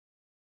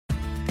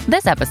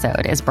This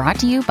episode is brought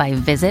to you by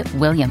Visit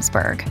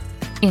Williamsburg.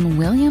 In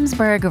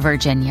Williamsburg,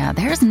 Virginia,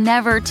 there's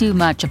never too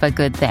much of a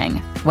good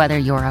thing. Whether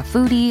you're a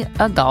foodie,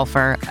 a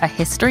golfer, a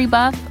history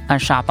buff, a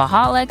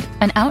shopaholic,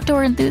 an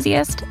outdoor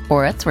enthusiast,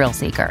 or a thrill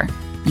seeker,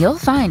 you'll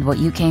find what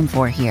you came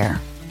for here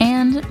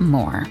and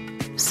more.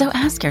 So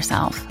ask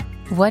yourself,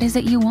 what is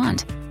it you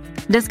want?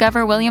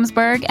 Discover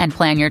Williamsburg and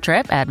plan your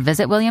trip at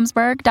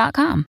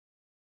visitwilliamsburg.com.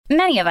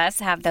 Many of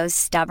us have those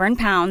stubborn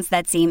pounds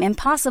that seem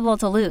impossible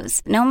to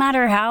lose, no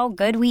matter how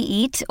good we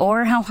eat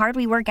or how hard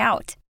we work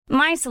out.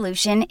 My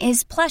solution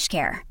is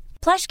PlushCare.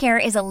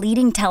 PlushCare is a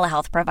leading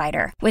telehealth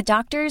provider with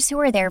doctors who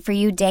are there for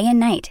you day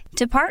and night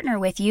to partner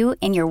with you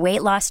in your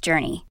weight loss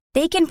journey.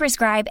 They can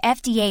prescribe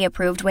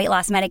FDA-approved weight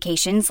loss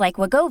medications like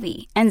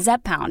Wegovy and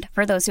Zepbound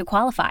for those who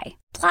qualify.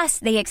 Plus,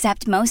 they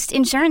accept most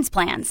insurance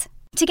plans.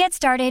 To get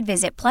started,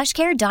 visit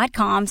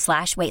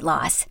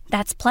plushcare.com/weightloss.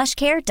 That's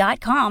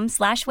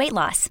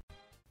plushcare.com/weightloss.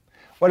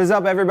 What is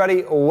up,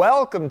 everybody?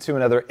 Welcome to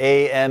another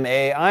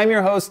AMA. I'm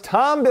your host,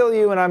 Tom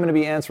Bilyeu, and I'm going to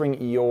be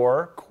answering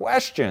your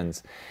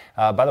questions.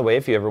 By the way,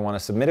 if you ever want to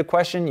submit a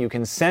question, you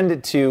can send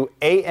it to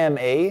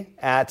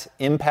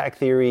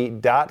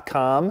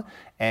ama@impacttheory.com.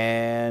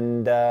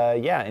 And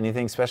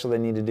anything special they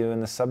need to do in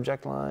the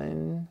subject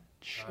line?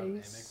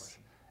 Chase?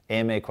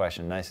 AMA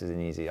question, nice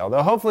and easy.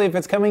 Although hopefully if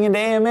it's coming into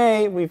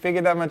AMA, we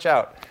figured that much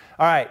out.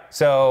 All right,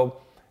 so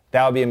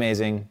that would be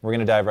amazing. We're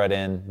going to dive right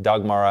in.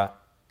 Dagmara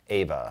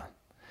Ava.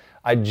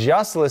 I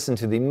just listened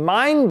to the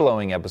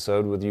mind-blowing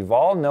episode with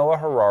Yuval Noah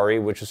Harari,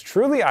 which was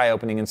truly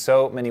eye-opening in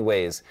so many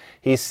ways.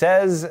 He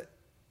says,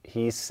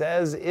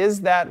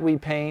 is that we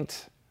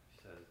paint...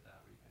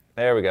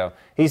 There we go.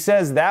 He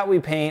says that we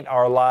paint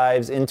our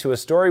lives into a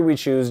story we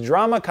choose,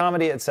 drama,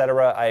 comedy,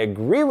 etc. I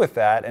agree with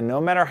that, and no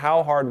matter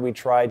how hard we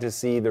try to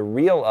see the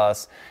real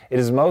us, it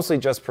is mostly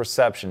just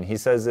perception. He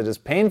says it is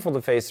painful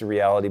to face the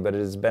reality, but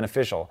it is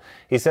beneficial.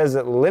 He says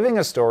that living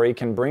a story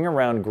can bring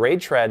around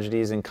great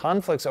tragedies and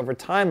conflicts over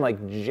time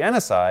like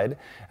genocide,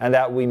 and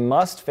that we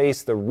must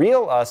face the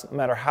real us no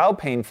matter how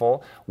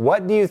painful.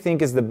 What do you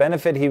think is the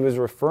benefit he was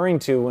referring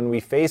to when we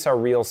face our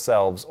real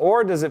selves?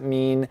 Or does it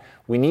mean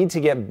we need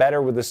to get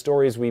better with the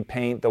stories we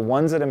paint, the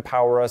ones that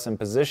empower us and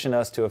position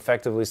us to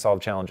effectively solve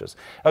challenges?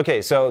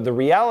 Okay, so the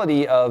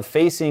reality of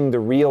facing the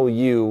real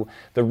you,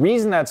 the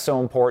reason that's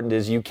so important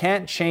is you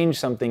can't change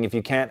something if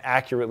you can't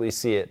accurately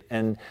see it.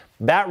 And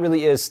that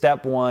really is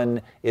step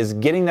one, is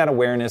getting that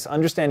awareness,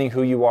 understanding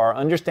who you are,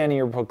 understanding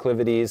your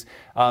proclivities.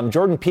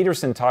 Jordan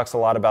Peterson talks a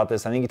lot about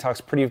this. I think he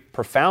talks pretty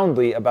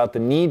profoundly about the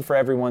need for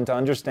everyone to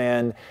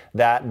understand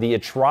that the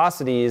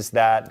atrocities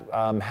that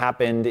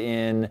happened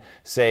in,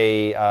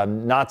 say,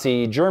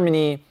 Nazi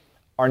Germany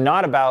are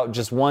not about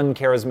just one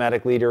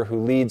charismatic leader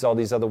who leads all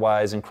these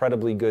otherwise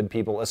incredibly good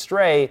people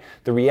astray.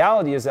 The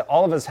reality is that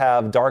all of us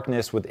have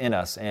darkness within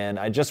us. And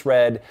I just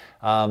read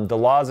The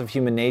Laws of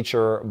Human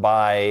Nature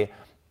by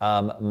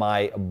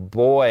my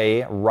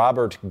boy,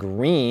 Robert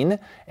Greene,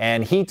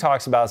 and he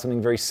talks about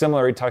something very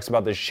similar. He talks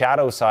about the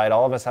shadow side.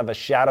 All of us have a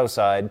shadow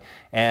side,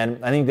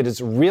 and I think that it's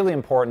really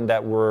important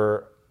that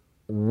we're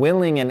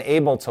willing and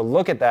able to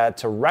look at that,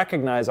 to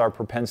recognize our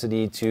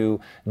propensity to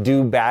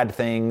do bad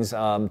things,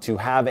 to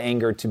have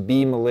anger, to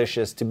be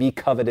malicious, to be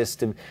covetous,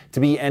 to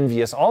be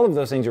envious. All of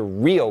those things are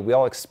real. We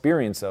all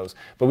experience those.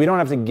 But we don't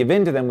have to give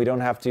in to them. We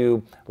don't have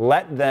to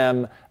let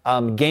them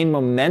gain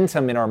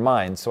momentum in our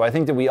minds. So I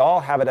think that we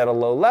all have it at a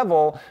low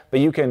level, but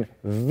you can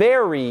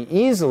very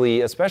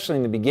easily, especially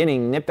in the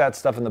beginning, nip that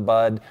stuff in the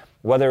bud,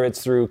 whether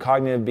it's through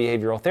cognitive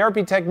behavioral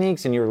therapy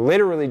techniques and you're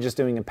literally just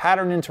doing a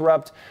pattern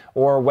interrupt,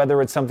 or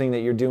whether it's something that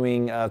you're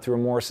doing through a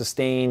more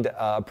sustained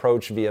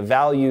approach via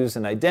values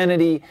and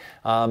identity,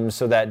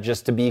 so that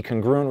just to be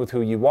congruent with who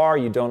you are,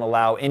 you don't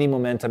allow any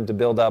momentum to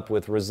build up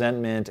with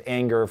resentment,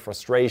 anger,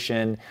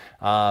 frustration,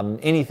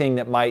 anything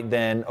that might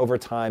then over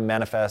time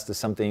manifest as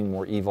something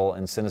more evil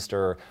and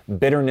sinister.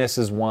 Bitterness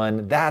is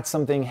one. That's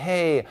something,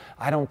 hey,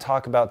 I don't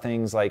talk about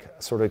things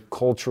like sort of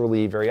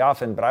culturally very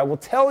often, but I will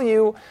tell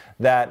you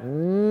that,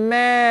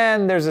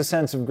 man, there's a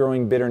sense of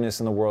growing bitterness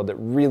in the world that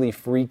really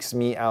freaks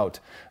me out,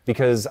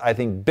 because I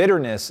think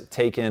bitterness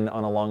taken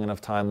on a long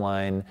enough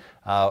timeline,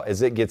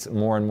 as it gets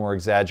more and more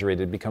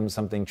exaggerated, becomes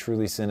something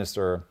truly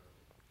sinister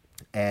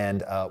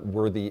and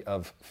worthy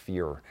of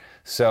fear.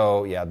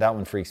 So yeah, that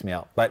one freaks me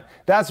out. But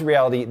that's the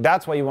reality.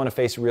 That's why you want to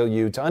face real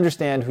you, to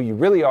understand who you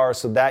really are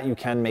so that you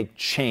can make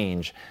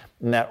change.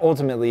 And that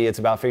ultimately it's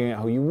about figuring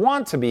out who you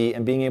want to be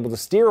and being able to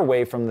steer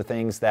away from the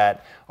things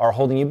that are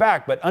holding you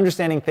back. But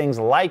understanding things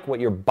like what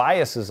your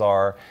biases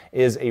are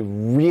is a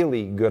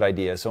really good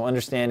idea. So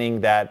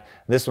understanding that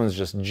this one's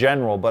just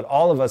general, but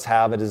all of us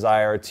have a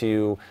desire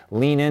to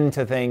lean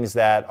into things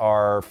that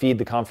feed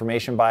the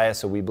confirmation bias.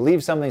 So we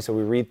believe something, so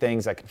we read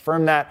things that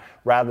confirm that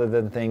rather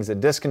than things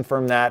that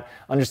disconfirm that.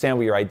 Understand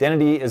what your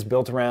identity is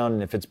built around,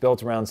 and if it's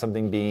built around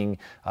something being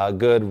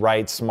good,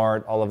 right,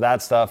 smart, all of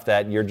that stuff,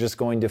 that you're just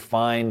going to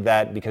find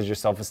that because your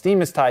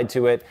self-esteem is tied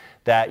to it,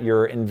 that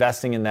you're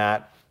investing in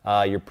that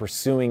you're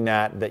pursuing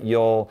that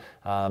you'll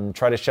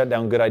try to shut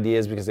down good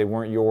ideas because they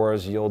weren't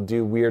yours. You'll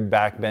do weird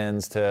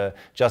backbends to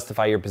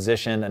justify your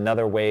position.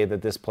 Another way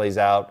that this plays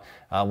out,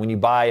 when you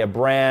buy a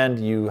brand,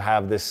 you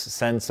have this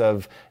sense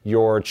of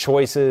your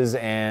choices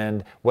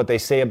and what they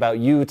say about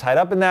you tied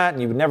up in that,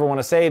 and you would never want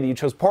to say that you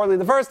chose poorly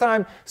the first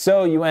time,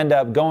 so you end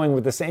up going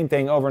with the same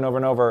thing over and over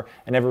and over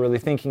and never really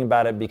thinking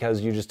about it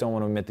because you just don't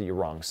want to admit that you're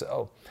wrong.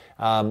 So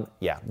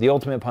the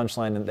ultimate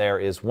punchline in there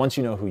is once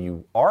you know who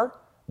you are,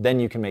 then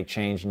you can make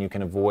change and you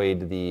can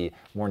avoid the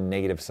more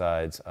negative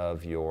sides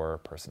of your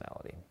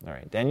personality. All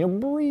right, Daniel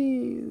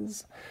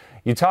Breeze.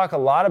 You talk a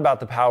lot about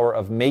the power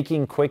of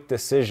making quick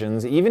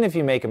decisions. Even if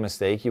you make a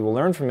mistake, you will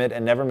learn from it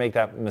and never make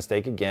that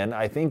mistake again.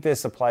 I think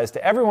this applies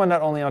to everyone,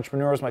 not only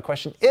entrepreneurs. My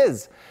question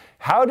is,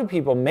 how do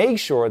people make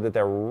sure that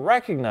they're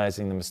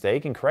recognizing the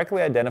mistake and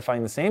correctly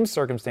identifying the same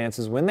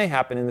circumstances when they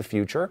happen in the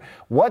future?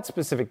 What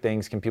specific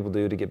things can people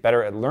do to get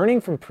better at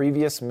learning from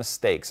previous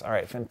mistakes? All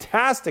right,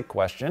 fantastic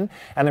question.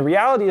 And the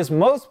reality is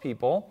most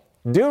people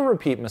do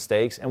repeat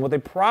mistakes, and what they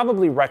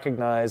probably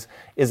recognize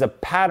is a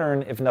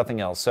pattern, if nothing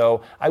else.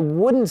 So I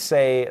wouldn't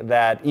say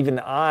that even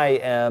I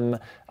am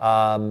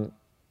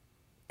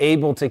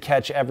able to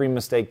catch every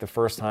mistake the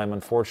first time.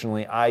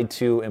 Unfortunately, I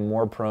too am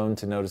more prone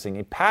to noticing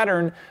a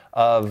pattern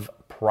of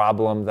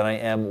problem than I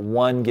am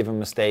one given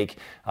mistake.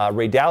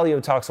 Ray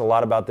Dalio talks a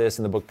lot about this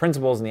in the book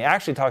Principles, and he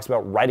actually talks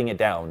about writing it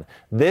down.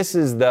 This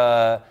is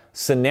the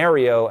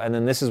scenario, and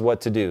then this is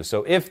what to do.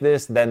 So if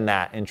this, then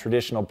that, in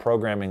traditional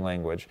programming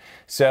language.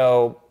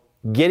 So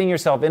getting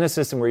yourself in a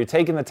system where you're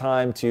taking the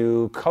time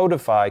to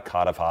codify,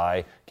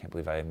 can't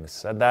believe I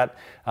said that,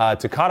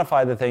 to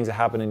codify the things that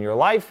happen in your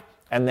life,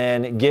 and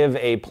then give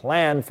a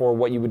plan for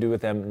what you would do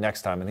with them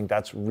next time. I think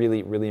that's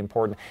really, really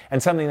important.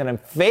 And something that I'm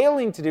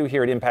failing to do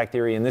here at Impact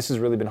Theory, and this has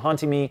really been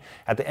haunting me,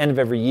 at the end of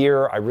every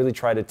year, I really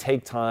try to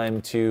take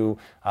time to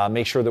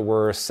make sure that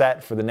we're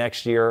set for the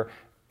next year.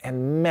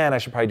 And man, I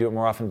should probably do it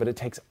more often, but it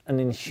takes an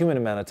inhuman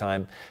amount of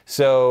time.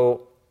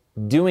 So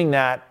doing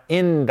that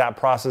in that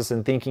process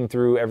and thinking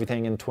through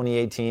everything in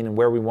 2018 and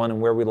where we won and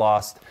where we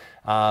lost,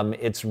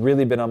 it's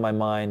really been on my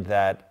mind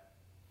that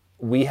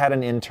we had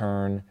an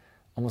intern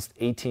almost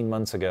 18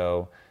 months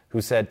ago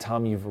who said,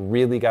 Tom, you've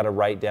really got to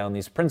write down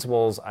these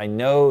principles. I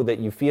know that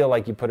you feel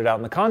like you put it out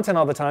in the content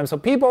all the time, so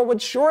people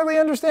would surely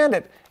understand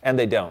it, and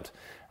they don't.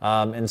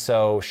 And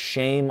so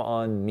shame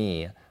on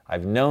me.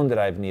 I've known that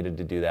I've needed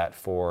to do that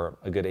for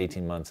a good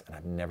 18 months, and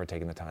I've never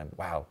taken the time.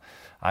 Wow.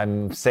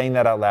 I'm saying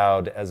that out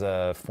loud as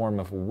a form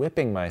of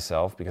whipping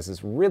myself because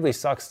this really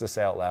sucks to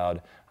say out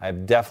loud.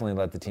 I've definitely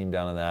let the team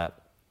down on that.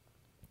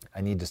 I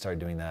need to start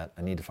doing that.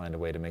 I need to find a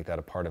way to make that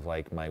a part of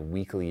like my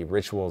weekly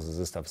rituals as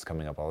this stuff is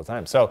coming up all the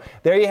time. So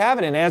there you have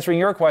it. In answering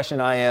your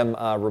question, I am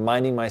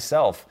reminding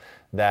myself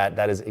that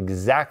that is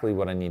exactly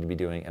what I need to be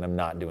doing and I'm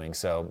not doing.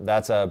 So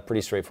that's a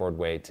pretty straightforward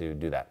way to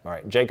do that. All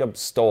right, Jacob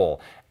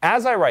Stoll.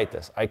 As I write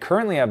this, I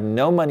currently have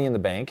no money in the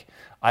bank.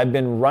 I've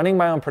been running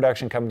my own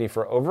production company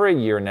for over a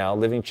year now,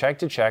 living check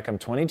to check. I'm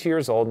 22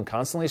 years old and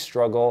constantly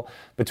struggle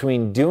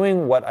between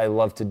doing what I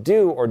love to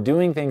do or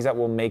doing things that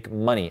will make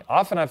money.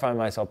 Often I find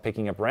myself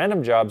picking up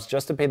random jobs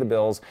just to pay the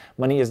bills.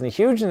 Money isn't a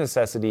huge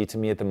necessity to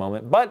me at the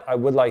moment, but I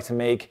would like to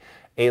make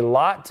a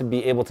lot to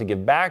be able to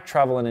give back,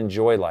 travel, and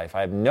enjoy life. I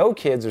have no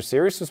kids or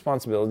serious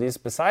responsibilities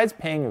besides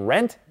paying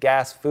rent,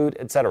 gas, food,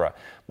 etc.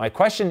 My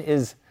question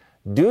is,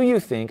 do you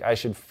think I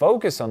should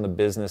focus on the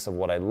business of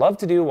what I love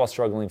to do while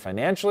struggling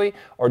financially,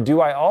 or do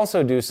I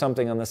also do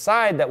something on the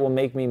side that will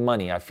make me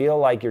money? I feel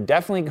like you're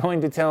definitely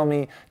going to tell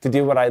me to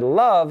do what I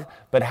love,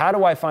 but how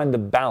do I find the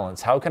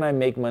balance? How can I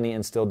make money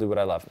and still do what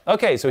I love?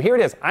 Okay, so here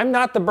it is. I'm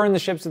not the burn the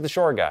ships at the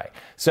shore guy.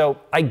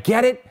 So I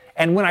get it.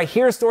 And when I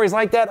hear stories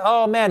like that,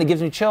 oh man, it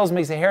gives me chills,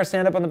 makes the hair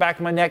stand up on the back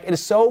of my neck. It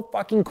is so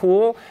fucking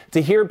cool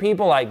to hear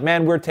people like,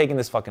 man, we're taking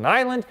this fucking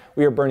island.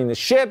 We are burning the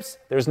ships.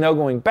 There's no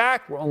going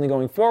back. We're only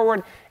going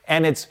forward.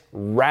 And it's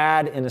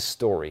rad in a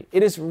story.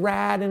 It is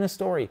rad in a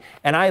story.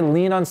 And I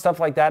lean on stuff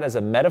like that as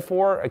a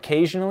metaphor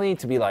occasionally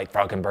to be like,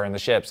 fucking burn the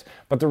ships.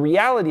 But the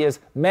reality is,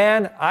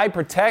 man, I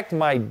protect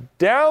my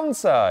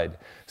downside.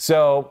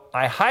 So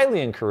I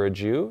highly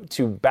encourage you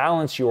to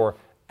balance your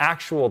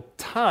actual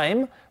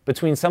time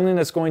between something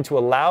that's going to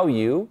allow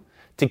you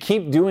to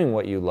keep doing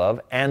what you love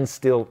and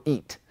still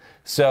eat.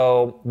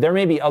 So there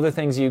may be other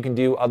things you can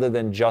do other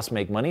than just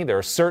make money. There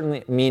are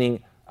certainly,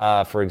 meaning,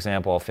 for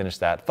example, I'll finish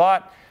that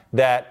thought,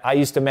 that I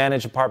used to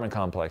manage apartment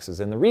complexes.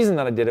 And the reason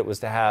that I did it was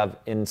to have,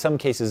 in some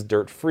cases,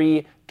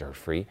 free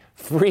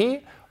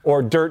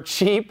or dirt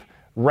cheap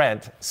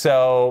rent.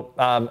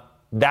 So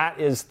that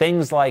is,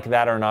 things like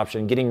that are an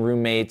option. Getting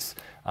roommates.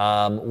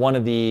 One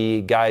of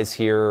the guys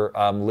here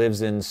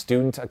lives in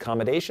student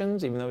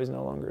accommodations, even though he's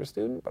no longer a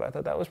student, but I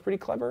thought that was pretty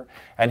clever.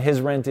 And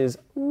his rent is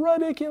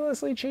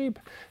ridiculously cheap.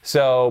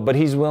 So, but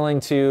he's willing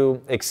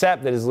to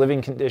accept that his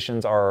living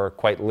conditions are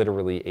quite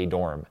literally a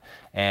dorm.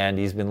 And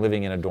he's been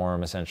living in a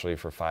dorm essentially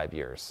for 5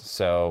 years.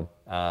 So,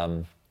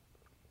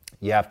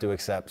 you have to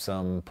accept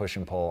some push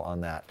and pull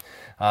on that.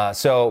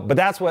 But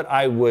that's what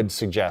I would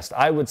suggest.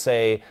 I would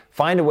say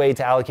find a way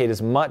to allocate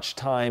as much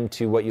time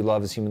to what you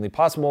love as humanly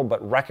possible,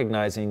 but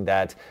recognizing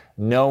that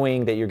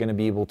knowing that you're going to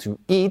be able to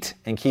eat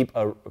and keep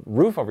a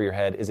roof over your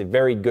head is a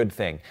very good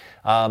thing.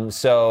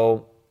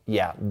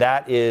 Yeah,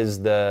 that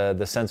is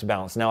the sense of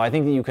balance. Now, I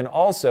think that you can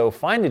also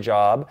find a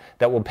job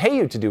that will pay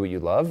you to do what you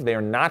love. They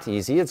are not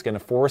easy. It's going to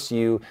force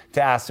you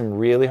to ask some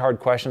really hard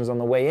questions on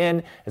the way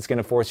in. It's going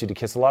to force you to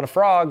kiss a lot of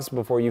frogs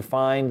before you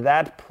find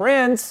that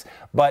prince.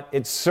 But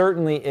it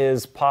certainly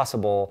is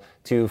possible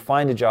to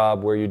find a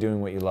job where you're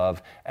doing what you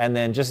love. And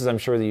then, just as I'm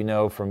sure that you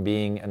know from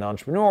being an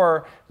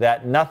entrepreneur,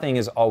 that nothing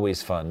is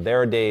always fun. There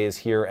are days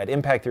here at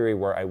Impact Theory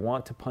where I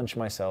want to punch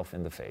myself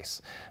in the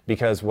face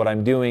because what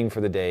I'm doing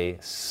for the day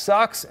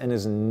sucks and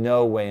is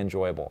no way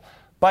enjoyable.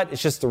 But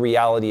it's just the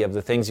reality of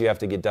the things you have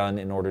to get done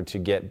in order to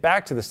get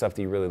back to the stuff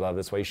that you really love.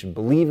 That's why you should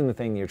believe in the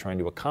thing that you're trying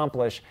to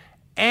accomplish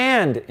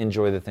and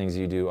enjoy the things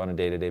you do on a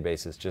day-to-day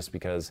basis, just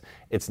because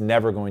it's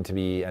never going to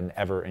be an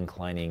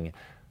ever-inclining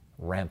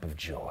ramp of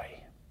joy.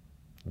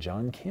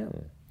 John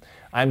Kim.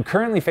 I'm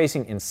currently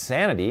facing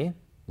insanity.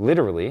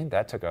 Literally,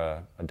 that took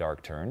a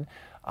dark turn.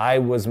 I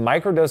was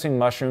microdosing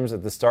mushrooms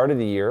at the start of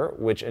the year,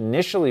 which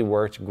initially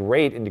worked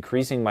great in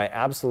decreasing my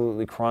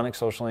absolutely chronic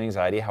social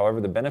anxiety. However,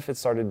 the benefits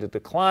started to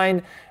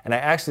decline, and I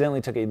accidentally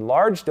took a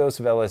large dose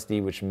of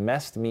LSD, which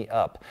messed me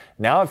up.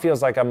 Now it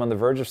feels like I'm on the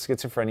verge of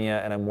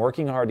schizophrenia, and I'm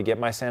working hard to get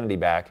my sanity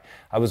back.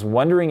 I was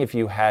wondering if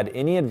you had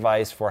any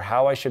advice for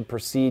how I should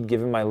proceed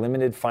given my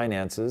limited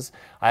finances.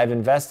 I have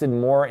invested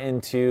more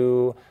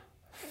into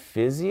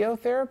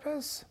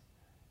physiotherapists?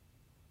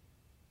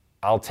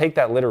 I'll take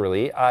that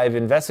literally. I've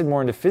invested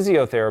more into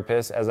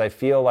physiotherapists as I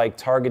feel like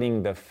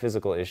targeting the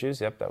physical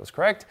issues, yep, that was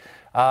correct,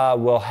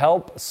 will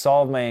help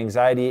solve my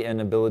anxiety and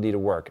ability to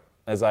work.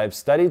 As I've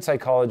studied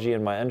psychology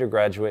in my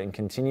undergraduate and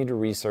continue to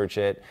research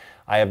it,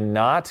 I have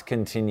not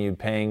continued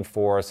paying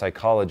for a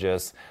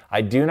psychologist.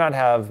 I do not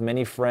have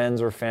many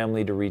friends or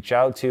family to reach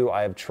out to.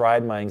 I have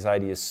tried. My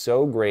anxiety is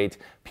so great.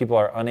 People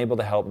are unable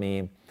to help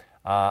me.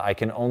 I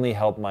can only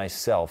help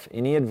myself.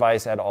 Any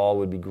advice at all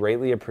would be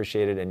greatly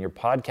appreciated, and your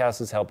podcast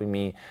is helping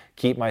me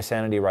keep my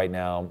sanity right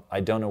now.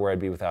 I don't know where I'd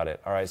be without it.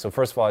 All right, so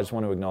first of all, I just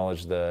want to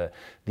acknowledge the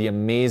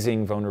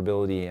amazing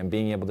vulnerability and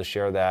being able to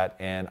share that,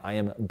 and I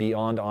am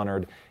beyond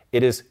honored.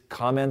 It is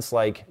comments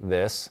like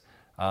this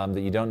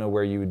that you don't know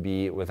where you would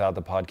be without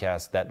the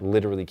podcast that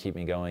literally keep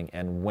me going,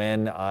 and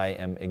when I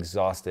am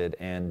exhausted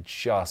and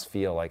just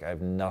feel like I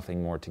have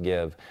nothing more to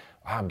give,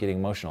 wow, I'm getting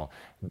emotional.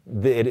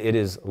 It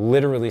is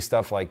literally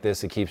stuff like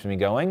this that keeps me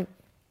going,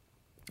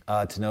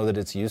 to know that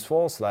it's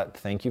useful, so that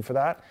thank you for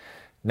that.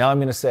 Now I'm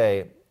going to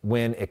say,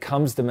 when it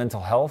comes to mental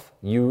health,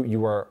 you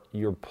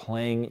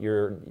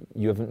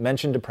haven't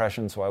mentioned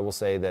depression, so I will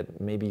say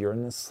that maybe you're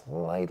in a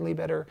slightly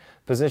better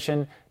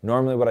position.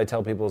 Normally what I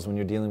tell people is when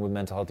you're dealing with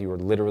mental health, you are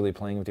literally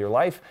playing with your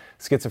life.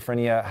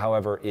 Schizophrenia,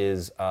 however,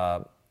 is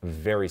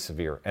very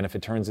severe. And if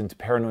it turns into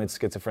paranoid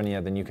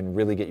schizophrenia, then you can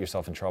really get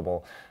yourself in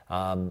trouble.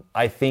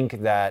 I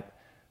think that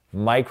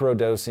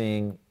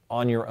microdosing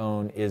on your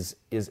own is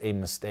a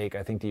mistake.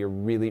 I think that you're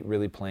really,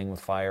 really playing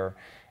with fire.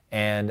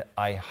 And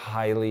I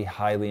highly,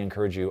 highly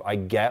encourage you. I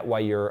get why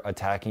you're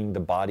attacking the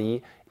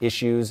body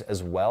issues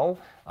as well.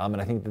 And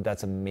I think that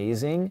that's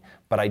amazing.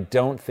 But I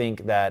don't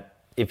think that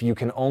if you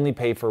can only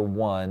pay for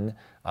one,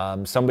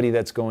 somebody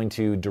that's going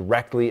to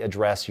directly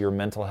address your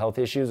mental health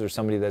issues or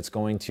somebody that's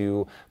going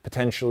to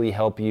potentially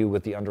help you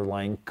with the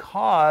underlying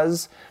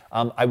cause,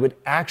 I would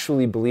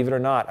actually, believe it or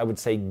not, I would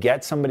say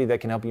get somebody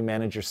that can help you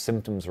manage your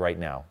symptoms right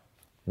now.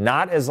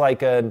 Not as like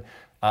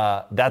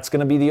that's going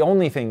to be the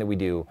only thing that we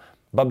do,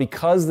 but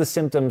because the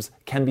symptoms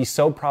can be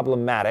so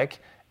problematic,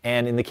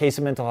 and in the case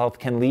of mental health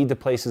can lead to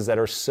places that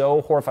are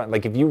so horrifying.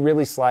 Like if you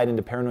really slide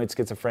into paranoid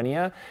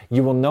schizophrenia,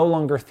 you will no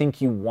longer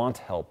think you want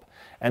help.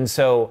 And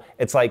so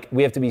it's like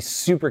we have to be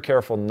super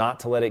careful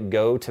not to let it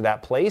go to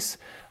that place.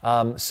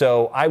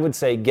 So I would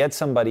say get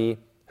somebody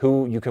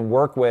who you can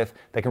work with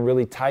that can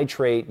really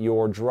titrate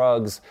your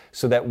drugs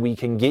so that we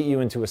can get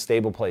you into a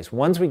stable place.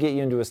 Once we get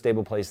you into a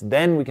stable place,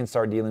 then we can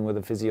start dealing with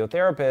a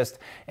physiotherapist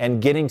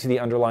and getting to the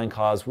underlying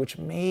cause, which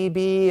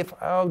maybe,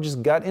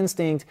 just gut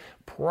instinct,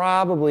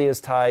 probably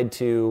is tied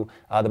to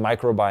the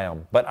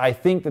microbiome. But I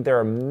think that there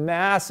are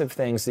massive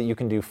things that you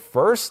can do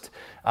first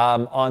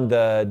on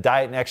the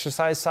diet and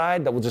exercise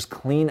side that will just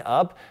clean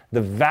up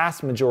the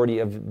vast majority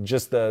of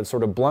just the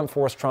sort of blunt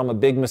force trauma,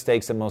 big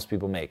mistakes that most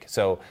people make.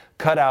 So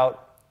cut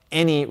out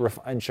any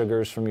refined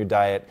sugars from your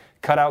diet,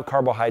 cut out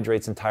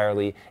carbohydrates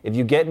entirely. If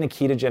you get in a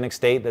ketogenic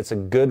state, that's a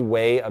good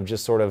way of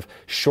just sort of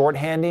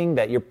shorthanding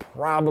that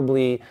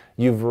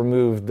you've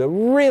removed the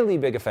really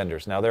big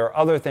offenders. Now, there are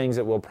other things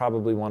that we'll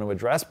probably want to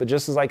address, but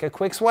just as like a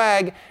quick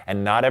swag,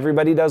 and not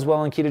everybody does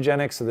well in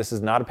ketogenics, so this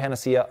is not a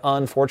panacea,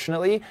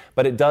 unfortunately,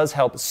 but it does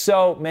help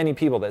so many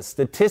people that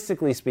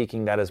statistically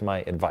speaking, that is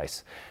my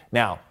advice.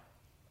 Now,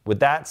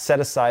 with that set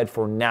aside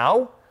for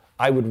now,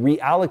 I would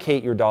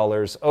reallocate your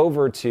dollars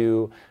over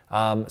to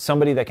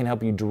somebody that can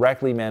help you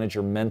directly manage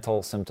your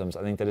mental symptoms.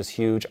 I think that is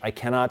huge. I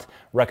cannot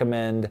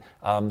recommend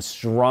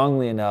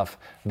strongly enough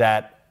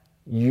that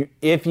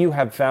if you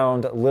have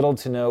found little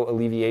to no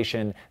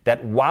alleviation,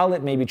 that while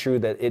it may be true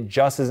that it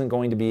just isn't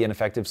going to be an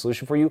effective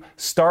solution for you,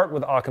 start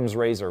with Occam's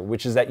razor,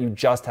 which is that you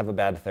just have a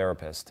bad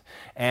therapist.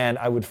 And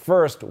I would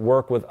first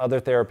work with other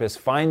therapists,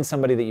 find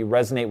somebody that you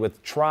resonate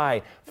with,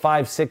 try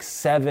 5, 6,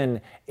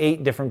 7,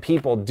 8 different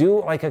people,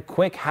 do like a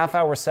quick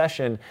half-hour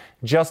session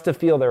just to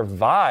feel their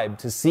vibe,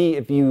 to see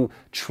if you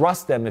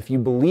trust them, if you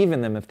believe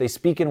in them, if they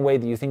speak in a way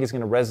that you think is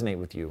going to resonate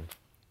with you.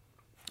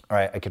 All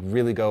right, I could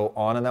really go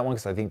on that one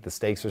because I think the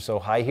stakes are so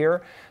high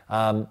here.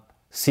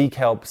 Seek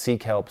help,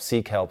 seek help,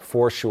 seek help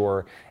for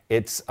sure.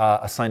 It's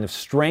a sign of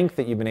strength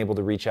that you've been able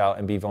to reach out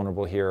and be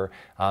vulnerable here.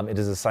 It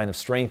is a sign of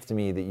strength to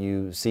me that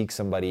you seek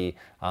somebody,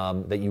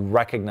 that you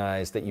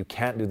recognize that you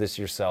can't do this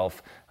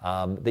yourself,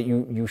 that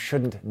you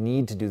shouldn't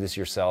need to do this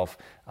yourself.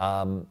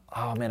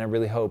 Oh man, I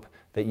really hope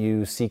that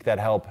you seek that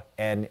help.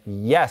 And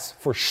yes,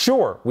 for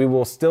sure, we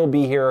will still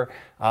be here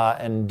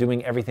and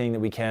doing everything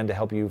that we can to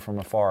help you from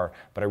afar.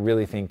 But I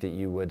really think that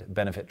you would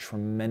benefit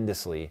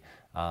tremendously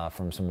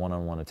from some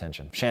one-on-one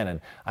attention.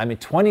 Shannon, I'm a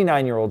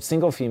 29-year-old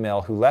single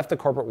female who left the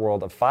corporate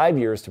world of 5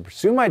 years to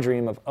pursue my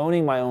dream of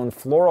owning my own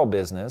floral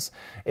business.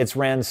 It's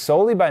ran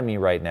solely by me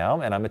right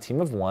now, and I'm a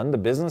team of one. The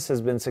business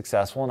has been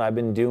successful, and I've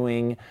been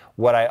doing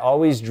what I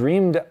always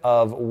dreamed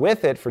of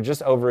with it for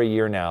just over a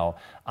year now.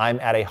 I'm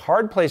at a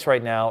hard place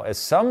right now, as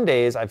some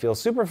days I feel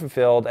super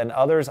fulfilled, and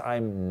others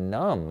I'm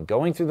numb,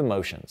 going through the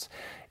motions.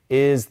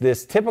 Is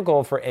this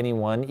typical for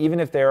anyone, even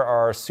if they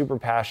are super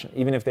passionate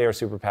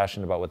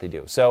about what they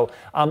do? So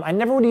I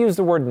never would use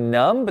the word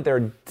numb, but there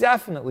are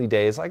definitely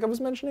days, like I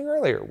was mentioning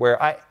earlier,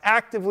 where I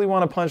actively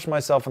want to punch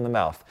myself in the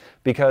mouth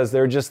because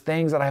there are just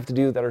things that I have to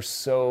do that are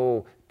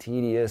so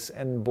tedious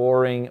and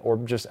boring or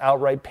just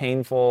outright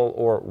painful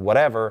or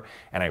whatever,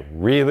 and I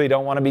really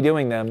don't want to be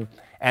doing them.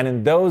 And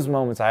in those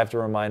moments, I have to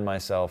remind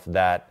myself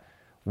that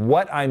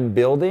what I'm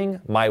building,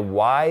 my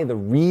why, the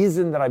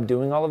reason that I'm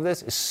doing all of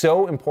this is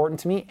so important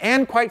to me.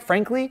 And quite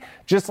frankly,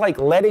 just like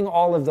letting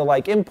all of the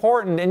like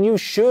important and you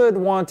should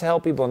want to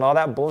help people and all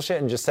that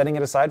bullshit and just setting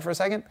it aside for a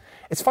second,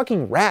 it's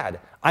fucking rad.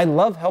 I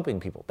love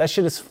helping people. That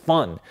shit is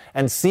fun.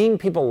 And seeing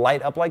people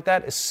light up like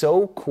that is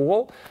so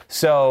cool.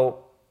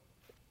 So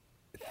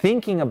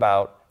thinking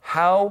about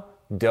how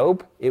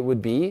dope it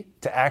would be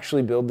to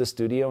actually build this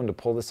studio and to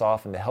pull this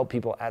off and to help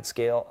people at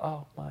scale.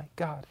 Oh my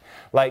God.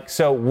 Like,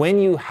 so when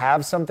you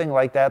have something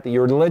like that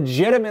you're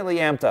legitimately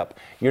amped up,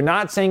 you're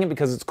not saying it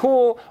because it's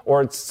cool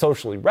or it's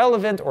socially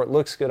relevant or it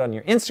looks good on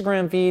your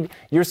Instagram feed.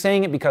 You're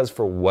saying it because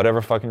for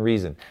whatever fucking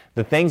reason,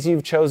 the things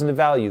you've chosen to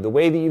value, the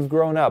way that you've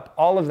grown up,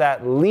 all of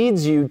that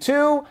leads you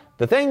to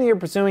the thing that you're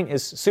pursuing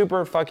is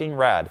super fucking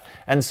rad.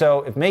 And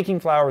so if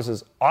making flowers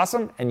is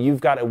awesome and you've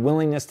got a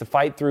willingness to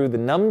fight through the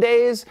numb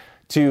days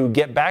to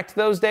get back to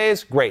those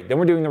days, great, then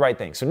we're doing the right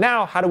thing. So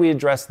now, how do we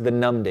address the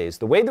numb days?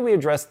 The way that we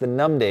address the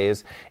numb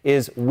days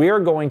is we're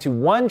going to,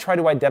 one, try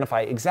to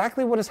identify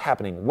exactly what is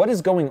happening. What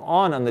is going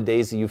on the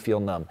days that you feel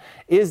numb?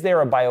 Is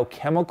there a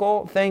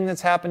biochemical thing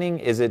that's happening?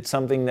 Is it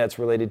something that's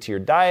related to your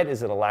diet?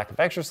 Is it a lack of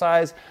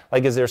exercise?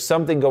 Like, is there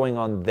something going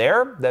on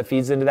there that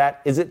feeds into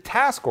that? Is it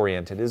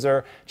task-oriented? Is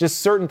there just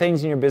certain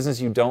things in your business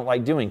you don't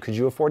like doing? Could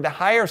you afford to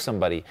hire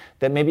somebody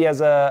that maybe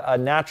has a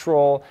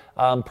natural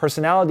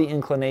personality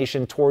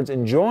inclination towards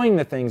enjoying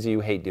the things that you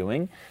hate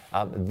doing?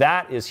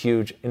 That is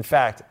huge. In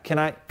fact,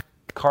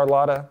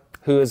 Carlotta,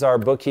 who is our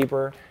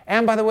bookkeeper,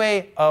 and by the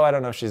way, I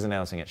don't know if she's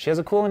announcing it. She has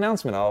a cool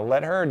announcement. I'll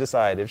let her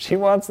decide if she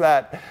wants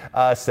that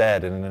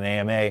said in an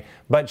AMA.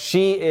 But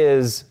she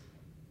is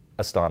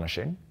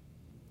astonishing,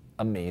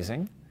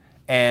 amazing,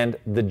 and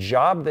the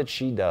job that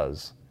she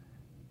does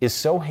is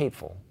so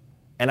hateful.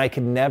 And I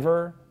could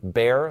never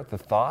bear the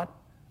thought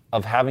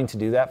of having to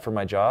do that for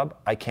my job.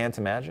 I can't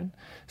imagine.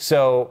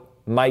 So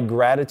my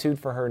gratitude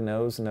for her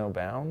knows no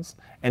bounds.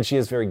 And she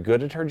is very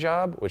good at her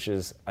job, which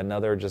is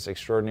another just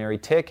extraordinary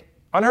tick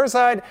on her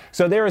side.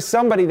 So there is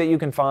somebody that you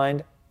can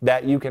find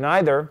that you can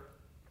either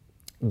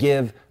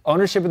give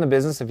ownership in the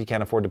business if you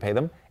can't afford to pay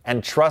them.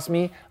 And trust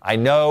me, I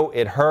know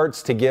it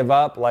hurts to give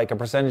up like a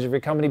percentage of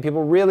your company.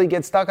 People really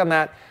get stuck on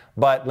that.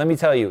 But let me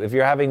tell you, if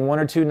you're having 1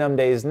 or 2 numb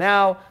days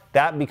now,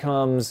 that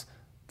becomes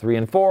 3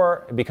 and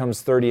 4, it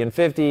becomes 30 and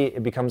 50,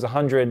 it becomes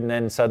 100, and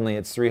then suddenly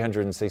it's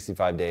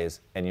 365 days,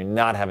 and you're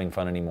not having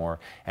fun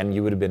anymore. And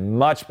you would have been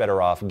much better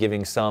off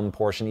giving some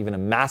portion, even a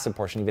massive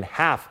portion, even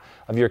half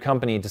of your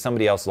company to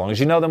somebody else, as long as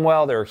you know them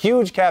well. There are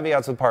huge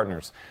caveats with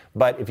partners.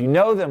 But if you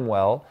know them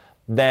well,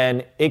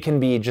 then it can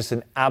be just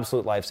an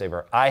absolute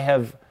lifesaver. I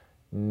have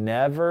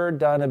never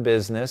done a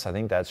business, I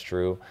think that's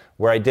true,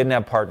 where I didn't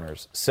have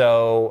partners.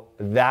 So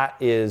that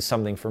is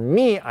something for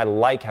me. I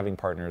like having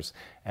partners,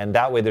 and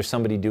that way there's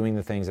somebody doing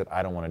the things that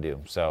I don't want to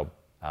do. So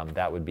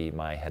that would be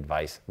my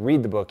advice.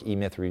 Read the book,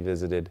 E-Myth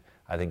Revisited.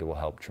 I think it will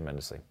help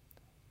tremendously.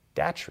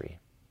 Datry.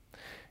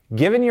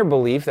 Given your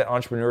belief that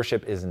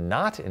entrepreneurship is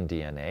not in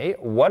DNA,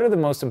 what are the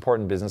most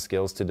important business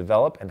skills to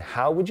develop and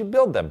how would you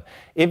build them?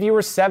 If you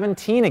were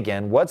 17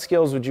 again, what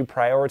skills would you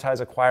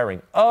prioritize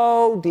acquiring?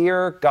 Oh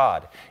dear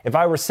God. If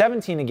I were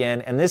 17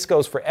 again, and this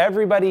goes for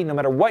everybody, no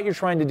matter what you're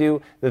trying to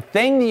do, the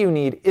thing that you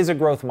need is a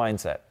growth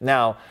mindset.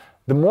 Now,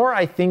 the more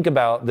I think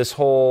about this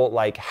whole,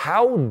 like,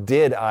 how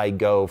did I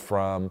go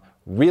from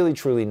really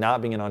truly not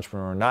being an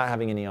entrepreneur, not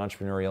having any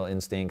entrepreneurial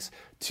instincts,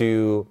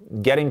 to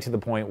getting to the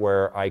point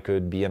where I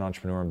could be an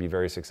entrepreneur and be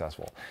very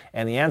successful?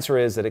 And the answer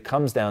is that it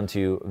comes down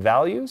to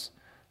values,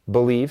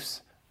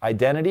 beliefs,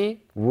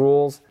 identity,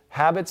 rules,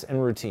 habits,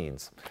 and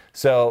routines.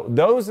 So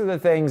those are the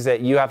things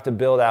that you have to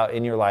build out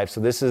in your life.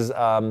 So this is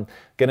going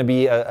to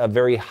be a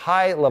very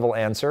high level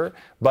answer,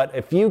 but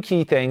a few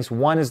key things.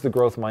 One is the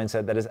growth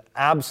mindset that is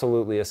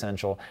absolutely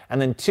essential.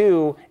 And then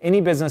two,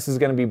 any business is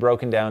going to be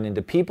broken down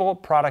into people,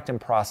 product, and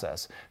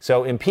process.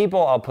 So in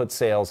people, I'll put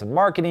sales and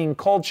marketing,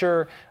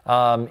 culture.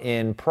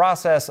 In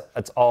process,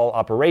 it's all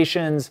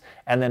operations.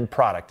 And then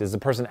product is the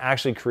person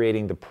actually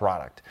creating the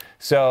product.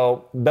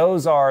 So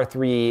those are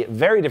three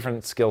very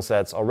different skill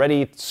sets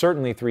already,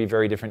 certainly three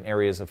very different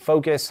areas of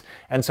focus.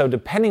 And so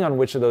depending on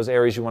which of those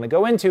areas you want to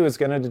go into is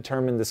going to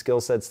determine the skill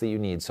sets that you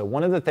need. So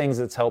one of the things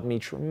that's helped me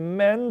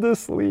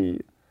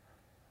tremendously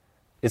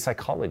is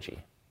psychology.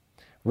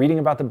 Reading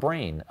about the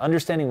brain,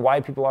 understanding why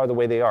people are the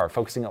way they are,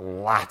 focusing a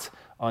lot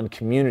on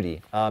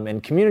community.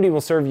 And community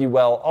will serve you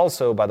well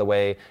also, by the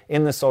way,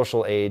 in the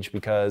social age,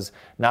 because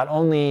not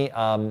only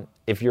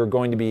if you're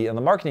going to be on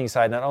the marketing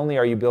side, not only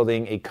are you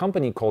building a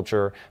company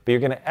culture, but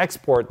you're going to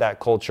export that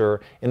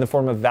culture in the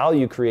form of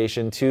value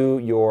creation to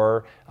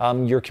your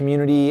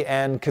community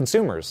and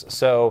consumers.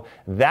 So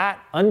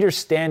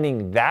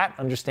understanding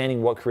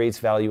what creates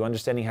value,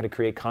 understanding how to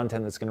create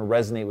content that's going to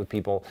resonate with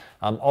people,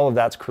 all of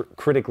that's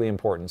critically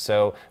important.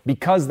 So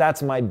because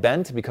that's my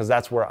bent, because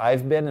that's where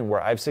I've been and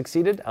where I've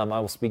succeeded, I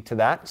will speak to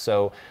that.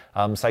 So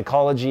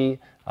psychology,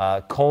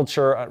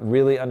 culture,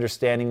 really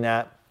understanding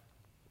that.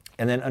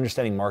 And then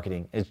understanding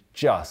marketing is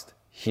just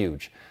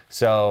huge.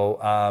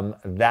 So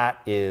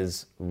that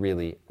is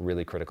really,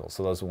 really critical.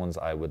 So those are the ones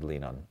I would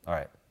lean on. All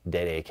right,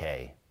 Data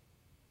AK.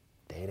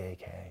 Data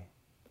AK.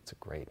 That's a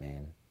great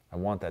name. I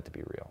want that to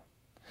be real.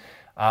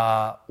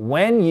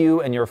 When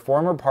you and your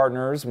former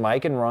partners,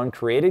 Mike and Ron,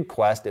 created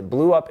Quest, it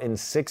blew up in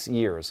 6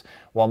 years.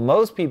 While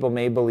most people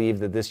may believe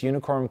that this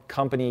unicorn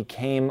company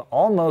came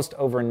almost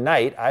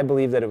overnight, I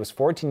believe that it was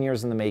 14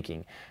 years in the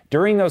making.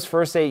 During those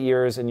first 8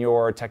 years in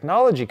your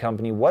technology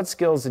company, what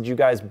skills did you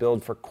guys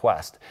build for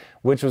Quest,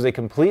 which was a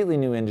completely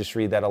new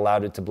industry that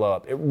allowed it to blow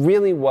up? It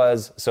really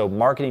was. So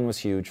marketing was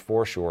huge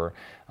for sure.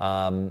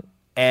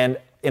 And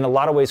in a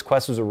lot of ways,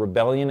 Quest was a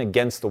rebellion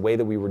against the way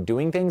that we were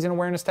doing things in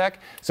awareness tech.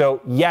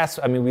 So yes,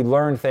 I mean, we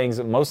learned things,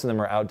 most of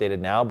them are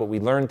outdated now, but we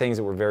learned things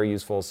that were very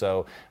useful.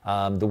 So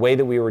the way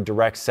that we were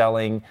direct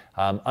selling,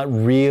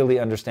 really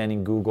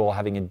understanding Google,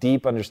 having a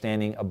deep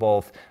understanding of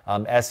both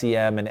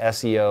SEM and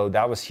SEO,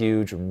 that was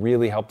huge,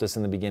 really helped us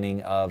in the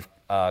beginning of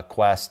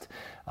Quest.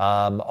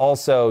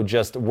 Also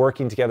just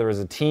working together as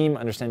a team,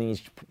 understanding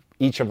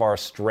each of our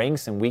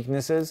strengths and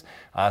weaknesses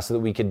so that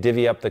we could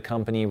divvy up the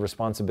company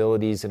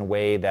responsibilities in a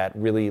way that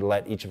really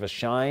let each of us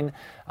shine.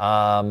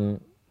 At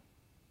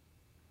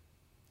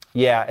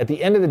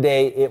the end of the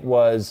day, it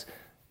was,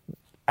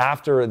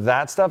 after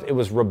that stuff, it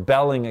was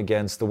rebelling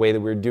against the way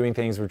that we were doing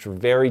things, which were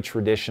very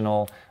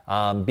traditional,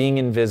 being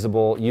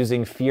invisible,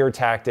 using fear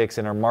tactics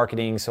in our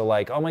marketing. So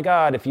like, oh my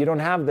God, if you don't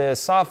have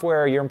this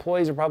software, your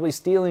employees are probably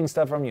stealing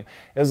stuff from you.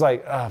 It was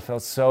like, it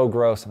felt so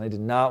gross, and I did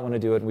not want to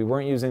do it. We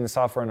weren't using the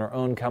software in our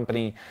own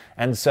company.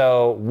 And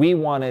so we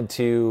wanted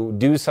to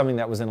do something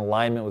that was in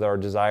alignment with our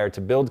desire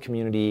to build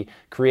community,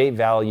 create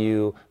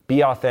value,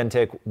 be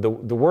authentic. The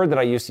word that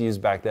I used to use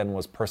back then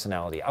was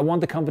personality. I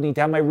want the company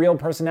to have my real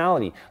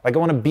personality. Like, I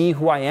want to be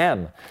who I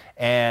am.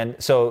 And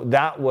so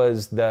that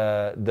was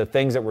the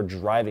things that were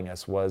driving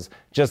us, was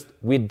just,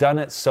 we'd done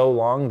it so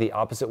long the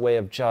opposite way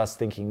of just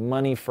thinking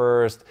money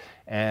first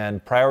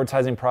and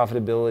prioritizing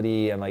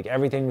profitability, and like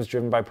everything was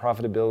driven by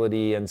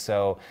profitability. And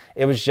so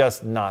it was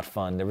just not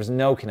fun. There was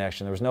no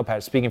connection. There was no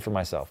passion. Speaking for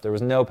myself, there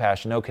was no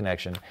passion, no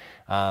connection.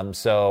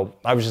 So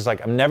I was just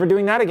like, I'm never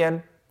doing that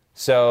again.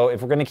 So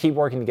if we're going to keep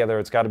working together,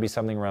 it's got to be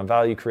something around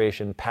value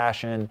creation,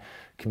 passion,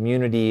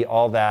 community,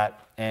 all that.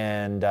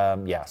 And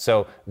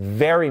so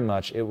very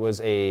much it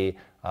was a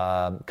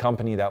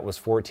company that was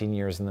 14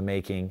 years in the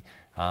making.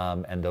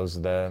 And those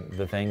are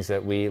the things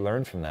that we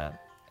learned from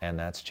that. And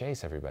that's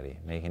Chase, everybody,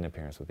 making an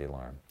appearance with the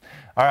alarm.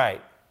 All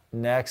right,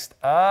 next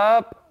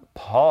up,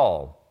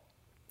 Paul.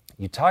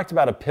 You talked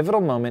about a pivotal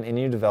moment in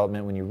your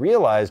development when you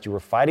realized you were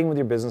fighting with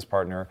your business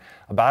partner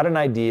about an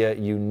idea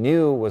you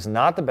knew was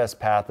not the best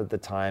path at the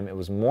time. It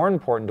was more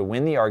important to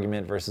win the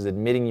argument versus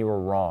admitting you were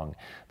wrong.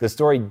 The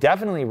story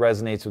definitely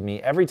resonates with me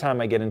every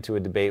time I get into a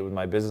debate with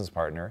my business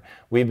partner.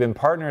 We've been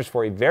partners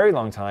for a very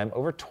long time,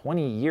 over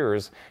 20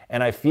 years,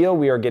 and I feel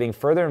we are getting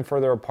further and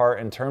further apart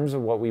in terms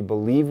of what we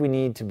believe we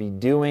need to be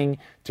doing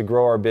to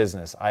grow our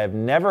business. I have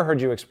never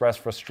heard you express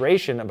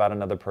frustration about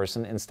another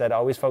person, instead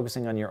always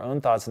focusing on your own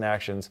thoughts and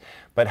actions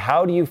But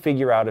how do you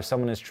figure out if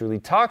someone is truly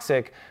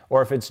toxic,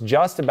 or if it's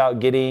just about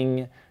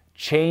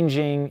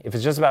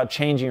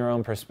changing your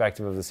own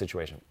perspective of the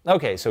situation?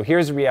 Okay, so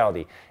here's the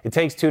reality. It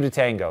takes two to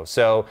tango.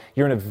 So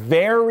you're in a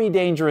very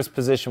dangerous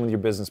position with your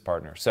business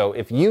partner. So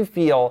if you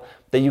feel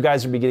that you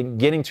guys are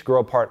beginning to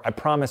grow apart, I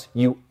promise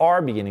you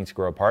are beginning to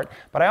grow apart.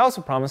 But I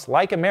also promise,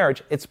 like a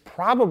marriage, it's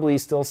probably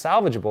still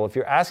salvageable. If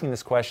you're asking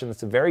this question,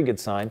 that's a very good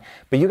sign.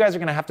 But you guys are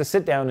gonna have to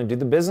sit down and do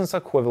the business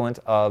equivalent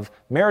of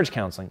marriage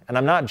counseling. And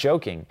I'm not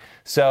joking.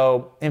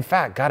 So in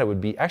fact, God, it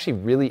would be actually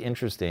really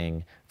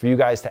interesting for you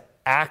guys to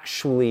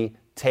actually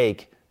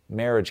take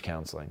marriage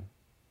counseling.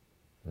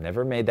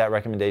 Never made that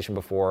recommendation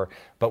before,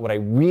 but what I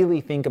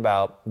really think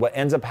about what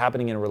ends up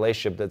happening in a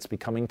relationship that's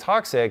becoming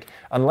toxic,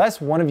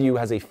 unless one of you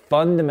has a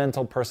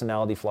fundamental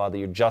personality flaw that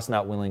you're just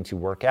not willing to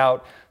work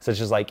out, such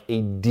as like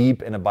a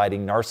deep and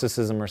abiding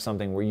narcissism or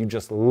something where you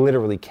just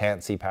literally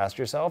can't see past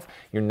yourself,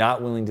 you're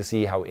not willing to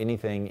see how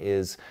anything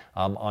is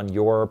on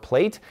your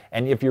plate.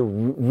 And if you're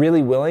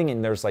really willing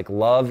and there's like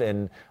love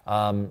and,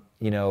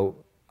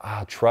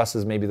 trust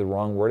is maybe the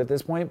wrong word at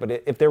this point, but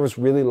if there was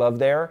really love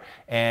there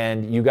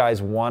and you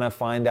guys want to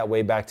find that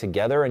way back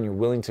together and you're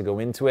willing to go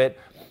into it,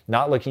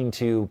 not looking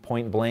to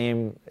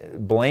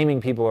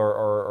blaming people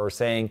or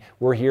saying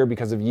we're here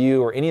because of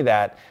you or any of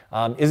that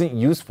isn't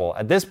useful.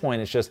 At this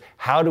point, it's just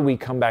how do we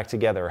come back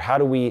together? How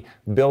do we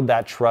build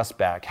that trust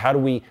back? How do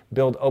we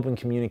build open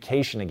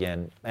communication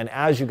again? And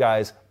as you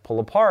guys pull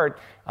apart,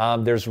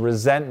 there's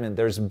resentment,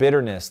 there's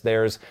bitterness,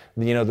 there's,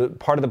 the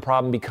part of the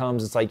problem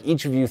becomes it's like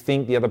each of you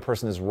think the other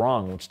person is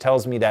wrong, which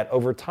tells me that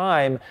over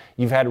time,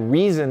 you've had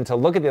reason to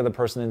look at the other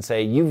person and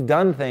say, you've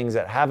done things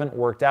that haven't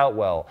worked out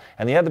well.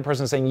 And the other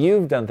person is saying,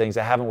 you've done things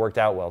that haven't worked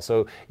out well.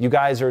 So you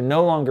guys are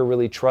no longer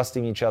really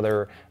trusting each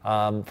other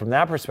from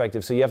that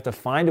perspective. So you have to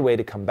find a way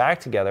to come back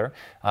together,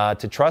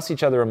 to trust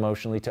each other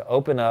emotionally, to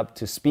open up,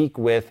 to speak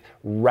with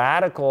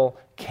radical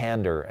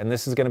candor. And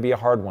this is going to be a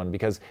hard one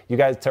because you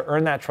guys, to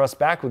earn that trust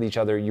back with each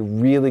other, you're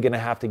really going to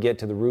have to get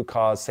to the root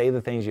cause, say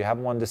the things you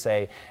haven't wanted to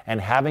say, and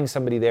having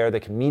somebody there that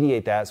can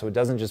mediate that so it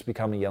doesn't just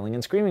become a yelling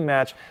and screaming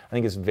match, I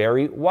think is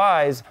very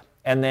wise.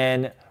 And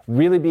then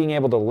really being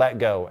able to let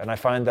go. And I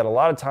find that a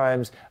lot of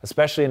times,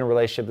 especially in a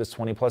relationship that's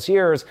 20 plus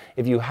years,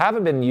 if you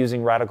haven't been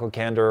using radical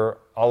candor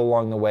all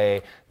along the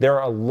way, there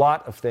are a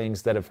lot of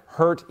things that have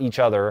hurt each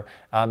other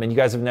and you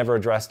guys have never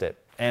addressed it.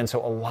 And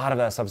so a lot of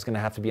that stuff is going to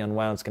have to be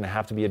unwound. It's going to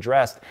have to be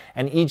addressed.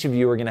 And each of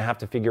you are going to have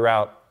to figure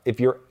out if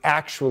you're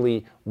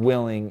actually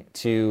willing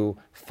to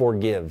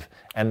forgive.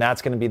 And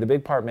that's going to be the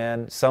big part,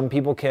 man. Some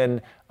people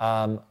can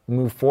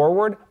move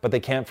forward, but they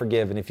can't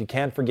forgive. And if you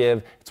can't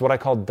forgive, it's what I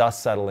call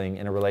dust settling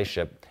in a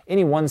relationship.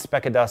 Any one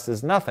speck of dust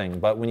is nothing.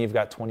 But when you've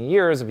got 20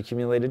 years of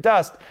accumulated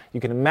dust, you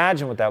can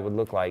imagine what that would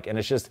look like. And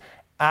it's just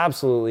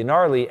absolutely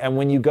gnarly. And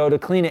when you go to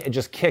clean it, it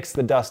just kicks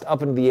the dust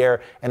up into the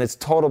air and it's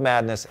total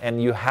madness.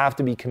 And you have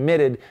to be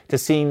committed to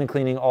seeing the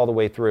cleaning all the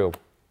way through.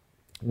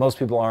 Most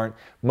people aren't.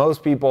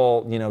 Most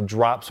people,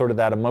 drop sort of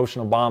that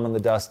emotional bomb in the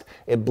dust.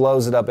 It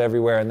blows it up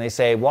everywhere. And they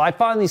say, well, I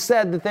finally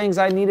said the things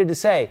I needed to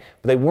say.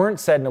 But they weren't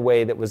said in a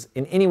way that was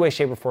in any way,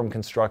 shape, or form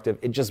constructive.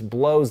 It just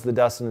blows the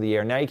dust into the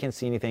air. Now you can't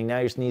see anything. Now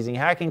you're sneezing,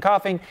 hacking,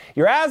 coughing.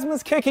 Your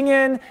asthma's kicking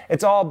in.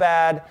 It's all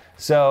bad.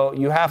 So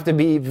you have to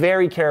be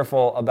very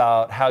careful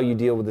about how you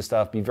deal with this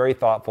stuff. Be very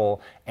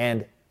thoughtful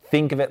and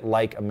think of it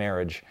like a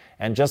marriage.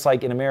 And just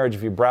like in a marriage,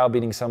 if you're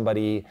browbeating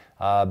somebody,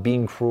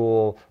 being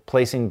cruel,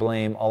 placing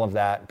blame, all of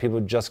that, people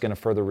are just going to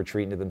further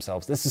retreat into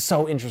themselves. This is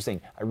so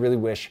interesting. I really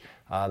wish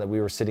that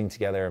we were sitting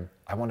together.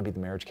 I want to be the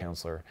marriage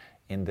counselor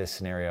in this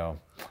scenario.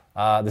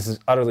 This is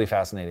utterly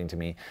fascinating to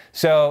me.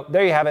 So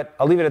there you have it.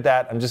 I'll leave it at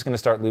that. I'm just going to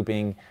start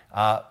looping.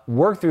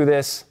 Work through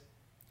this.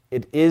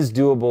 It is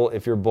doable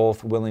if you're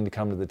both willing to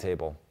come to the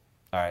table.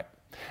 All right.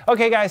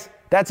 Okay, guys,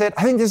 that's it.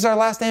 I think this is our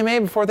last AMA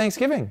before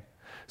Thanksgiving.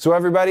 So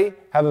everybody,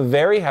 have a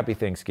very happy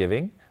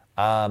Thanksgiving.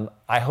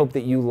 I hope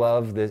that you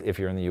love this, if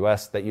you're in the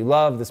US, that you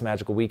love this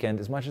magical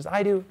weekend as much as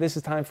I do. This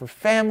is time for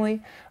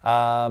family.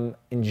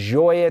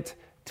 Enjoy it.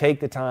 Take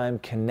the time,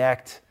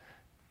 connect,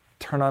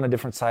 turn on a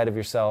different side of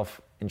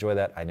yourself. Enjoy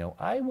that. I know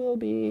I will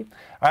be.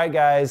 All right,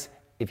 guys,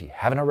 if you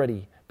haven't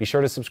already, be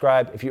sure to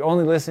subscribe. If you're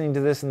only listening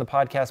to this in the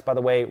podcast, by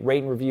the way,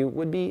 rate and review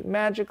would be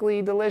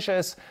magically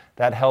delicious.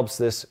 That helps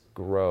this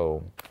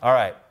grow. All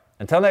right,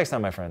 until next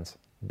time, my friends,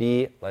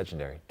 be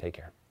legendary. Take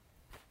care.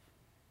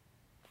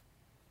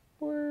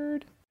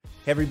 Word.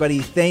 Hey everybody,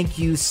 thank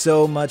you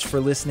so much for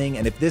listening.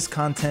 And if this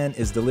content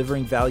is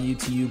delivering value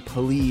to you,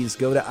 please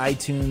go to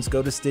iTunes,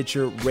 go to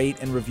Stitcher, rate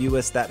and review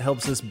us. That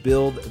helps us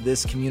build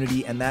this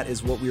community. And that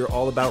is what we are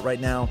all about right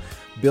now.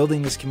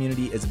 Building this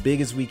community as big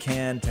as we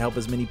can to help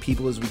as many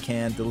people as we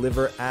can,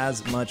 deliver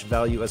as much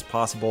value as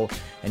possible.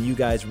 And you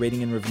guys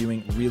rating and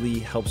reviewing really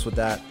helps with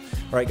that.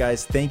 All right,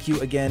 guys, thank you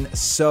again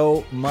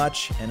so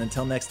much. And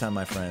until next time,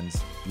 my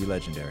friends, be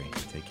legendary.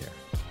 Take care.